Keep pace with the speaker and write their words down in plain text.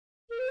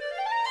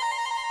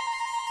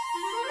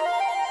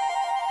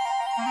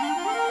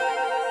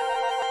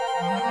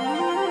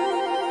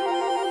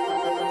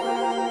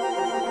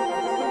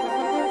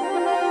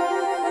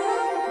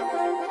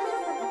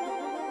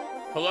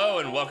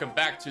welcome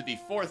back to the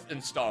fourth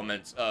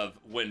installment of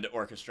Wind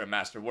Orchestra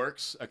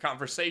Masterworks, a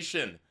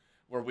conversation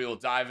where we will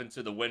dive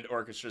into the Wind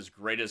Orchestra's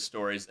greatest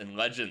stories and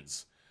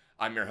legends.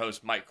 I'm your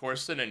host, Mike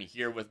Korson, and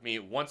here with me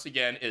once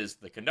again is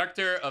the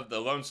conductor of the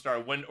Lone Star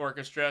Wind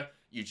Orchestra,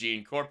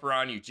 Eugene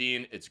Corporon.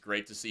 Eugene, it's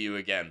great to see you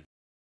again.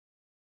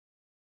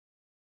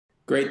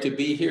 Great to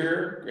be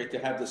here. Great to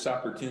have this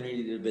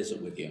opportunity to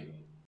visit with you.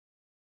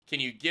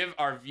 Can you give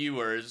our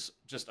viewers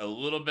just a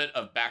little bit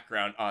of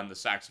background on the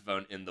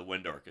saxophone in the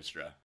Wind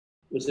Orchestra?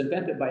 It was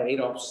invented by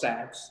Adolphe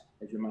Sax,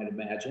 as you might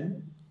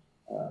imagine,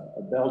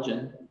 a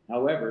Belgian.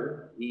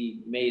 However,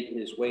 he made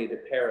his way to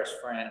Paris,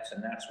 France,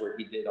 and that's where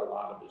he did a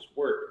lot of his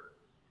work.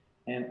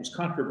 And it was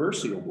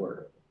controversial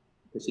work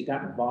because he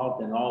got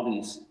involved in all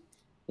these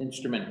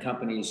instrument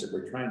companies that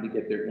were trying to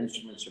get their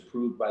instruments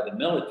approved by the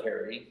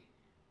military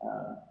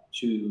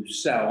to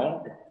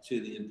sell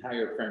to the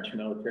entire French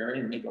military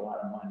and make a lot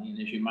of money. And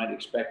as you might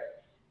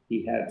expect,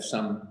 he had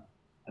some,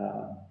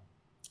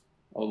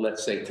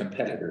 let's say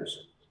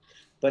competitors.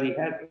 But he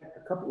had a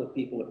couple of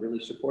people that really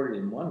supported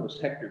him. One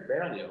was Hector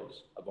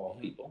Berlioz, of all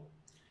people.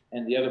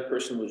 And the other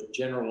person was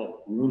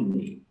General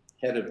Rumney,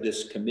 head of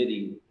this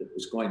committee that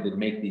was going to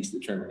make these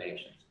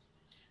determinations.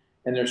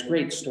 And there's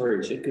great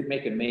stories. It could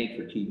make a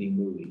made-for-TV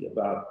movie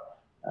about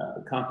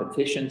the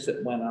competitions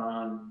that went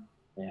on,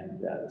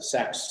 and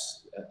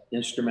sax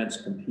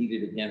instruments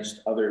competed against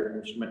other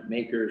instrument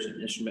makers,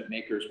 and instrument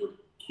makers would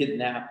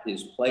kidnap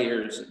his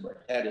players and were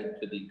headed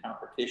to the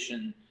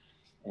competition,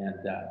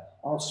 and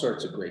all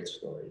sorts of great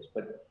stories.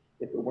 But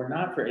if it were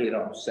not for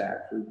Adolphe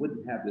Sax, we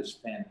wouldn't have this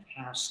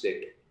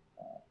fantastic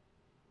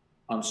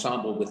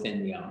ensemble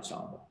within the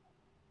ensemble.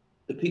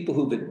 The people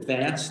who've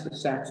advanced the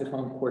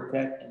saxophone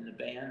quartet in the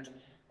band,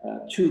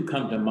 two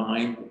come to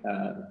mind,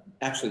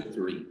 actually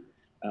three.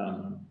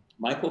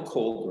 Michael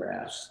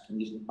Colgrass, and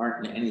these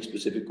aren't in any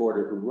specific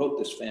order, who wrote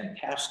this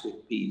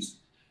fantastic piece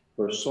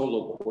for a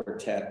solo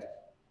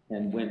quartet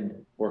and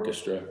wind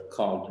orchestra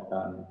called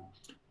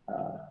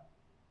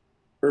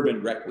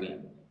Urban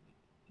Requiem.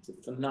 It's a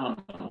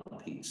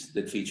phenomenal piece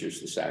that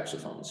features the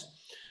saxophones.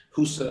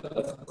 Husa,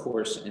 of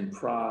course, in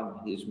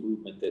Prague, his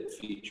movement that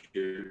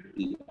featured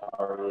the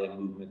aria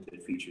movement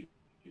that featured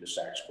the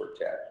sax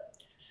quartet.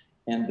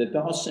 And the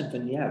Belle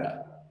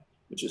Sinfonietta,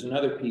 which is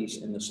another piece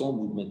in the soul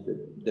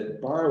movement that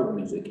borrowed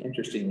music,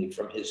 interestingly,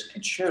 from his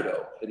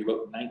concerto that he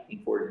wrote in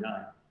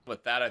 1949.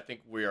 With that, I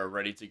think we are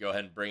ready to go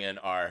ahead and bring in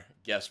our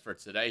guest for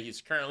today. He's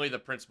currently the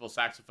principal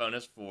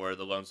saxophonist for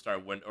the Lone Star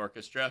Wind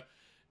Orchestra.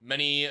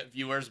 Many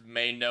viewers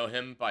may know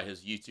him by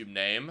his YouTube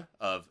name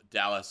of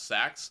Dallas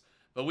Sax,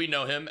 but we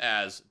know him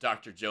as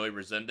Dr. Joey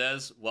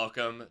Resendez.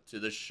 Welcome to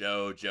the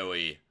show,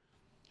 Joey.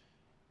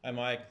 Hi,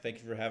 Mike.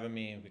 Thank you for having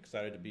me. I'm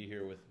excited to be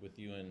here with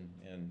you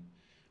and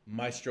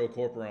Maestro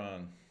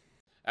Corporon.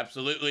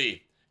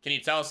 Absolutely. Can you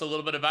tell us a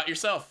little bit about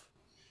yourself?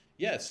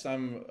 Yes,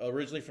 I'm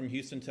originally from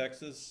Houston,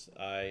 Texas.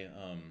 I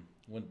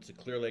went to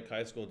Clear Lake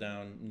High School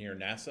down near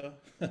NASA.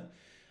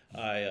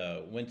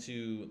 I went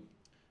to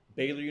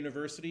Baylor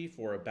University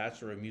for a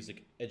Bachelor of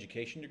Music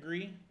Education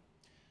degree.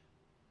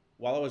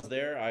 While I was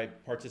there, I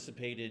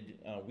participated,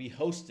 we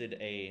hosted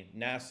a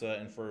NASA,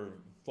 and for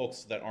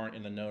folks that aren't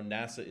in the know,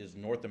 NASA is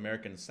North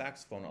American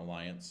Saxophone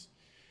Alliance.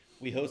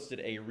 We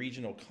hosted a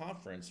regional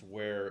conference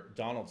where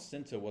Donald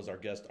Cinta was our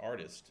guest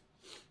artist.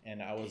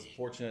 And I was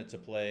fortunate to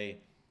play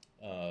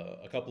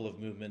a couple of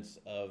movements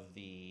of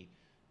the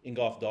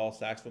Ingolf Dahl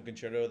saxophone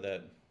concerto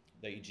that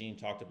Eugene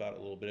talked about a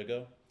little bit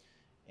ago.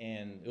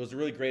 And it was a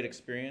really great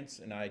experience,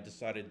 and I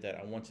decided that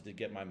I wanted to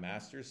get my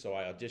master's, so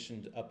I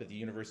auditioned up at the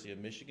University of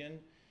Michigan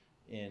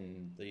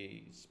in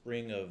the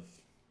spring of,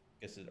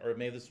 or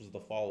maybe this was the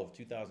fall of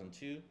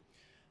 2002.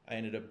 I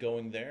ended up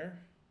going there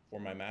for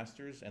my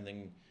master's, and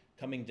then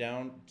coming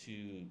down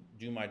to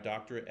do my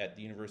doctorate at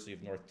the University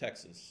of North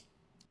Texas.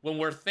 When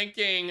we're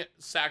thinking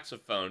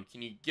saxophone,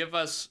 can you give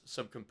us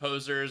some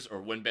composers or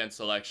wind band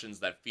selections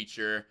that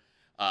feature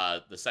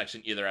the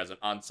section either as an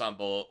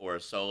ensemble or a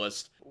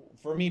soloist?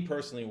 For me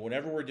personally,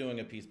 whenever we're doing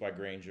a piece by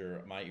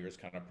Granger, my ears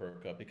kind of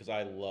perk up because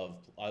I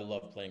love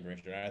playing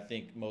Granger, and I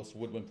think most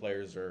woodwind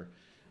players are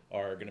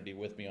going to be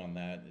with me on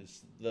that.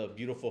 It's the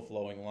beautiful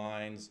flowing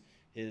lines,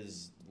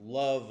 his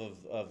love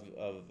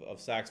of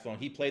saxophone.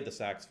 He played the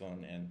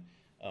saxophone, and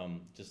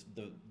just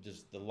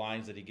the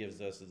lines that he gives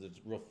us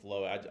is real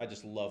flow. I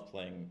just love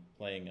playing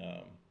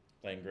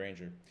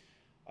Granger.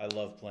 I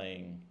love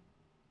playing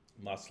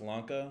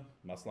Maslanka.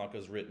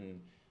 Maslanka's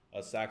written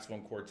a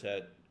saxophone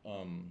quartet.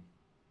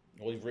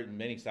 He's written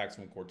many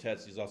saxophone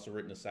quartets. He's also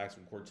written a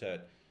saxophone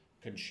quartet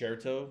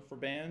concerto for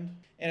band.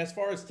 And as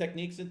far as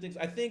techniques and things,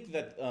 I think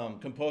that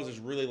composers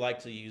really like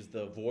to use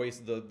the voice,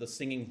 the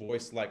singing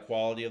voice-like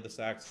quality of the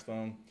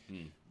saxophone.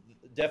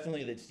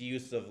 Definitely its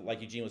use of,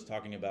 like Eugene was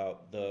talking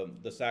about,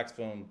 the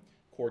saxophone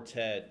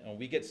quartet.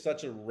 We get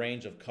such a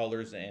range of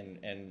colors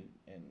and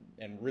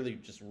really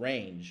just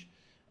range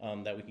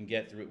that we can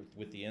get through it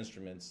with the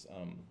instruments.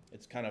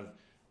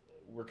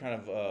 We're kind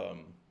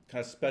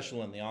of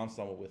special in the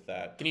ensemble with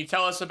that. Can you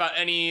tell us about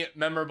any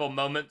memorable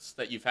moments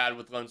that you've had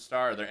with Lone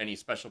Star? Are there any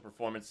special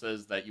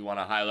performances that you want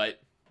to highlight?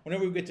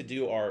 whenever we get to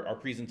do our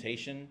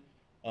presentation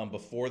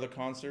before the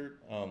concert,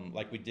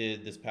 like we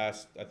did this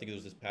past, I think it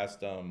was this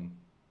past,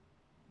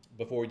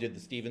 before we did the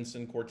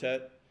Stevenson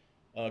Quartet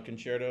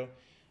concerto,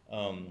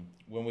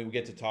 when we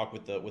get to talk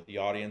with the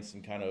audience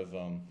and kind of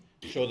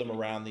show them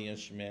around the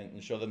instrument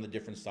and show them the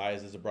different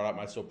sizes. I brought out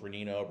my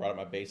sopranino, I brought out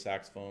my bass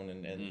saxophone,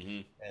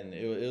 and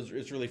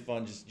it's really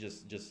fun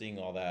just seeing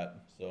all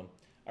that. So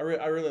I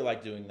really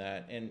like doing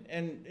that,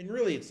 and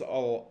really it's a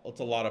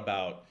lot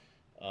about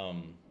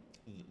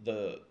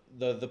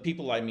the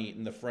people I meet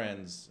and the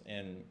friends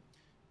and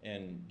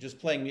just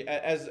playing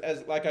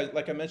as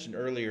like I mentioned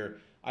earlier.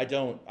 I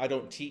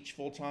don't teach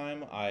full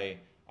time.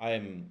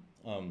 I'm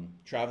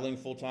traveling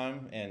full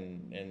time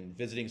and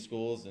visiting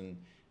schools and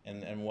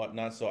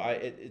whatnot. So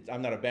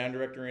I'm not a band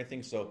director or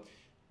anything. So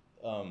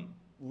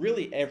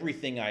really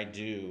everything I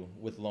do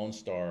with Lone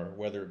Star,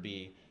 whether it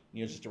be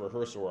just a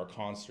rehearsal or a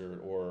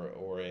concert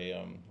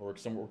or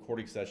some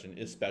recording session,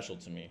 is special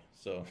to me.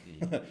 So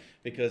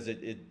because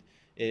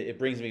it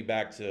brings me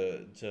back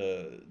to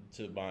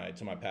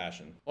my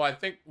passion. Well, I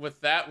think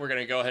with that, we're going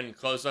to go ahead and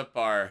close up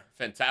our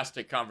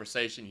fantastic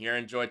conversation here.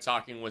 Enjoyed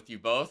talking with you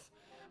both.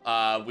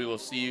 We will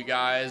see you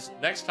guys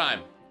next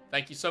time.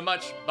 Thank you so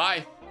much.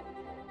 Bye.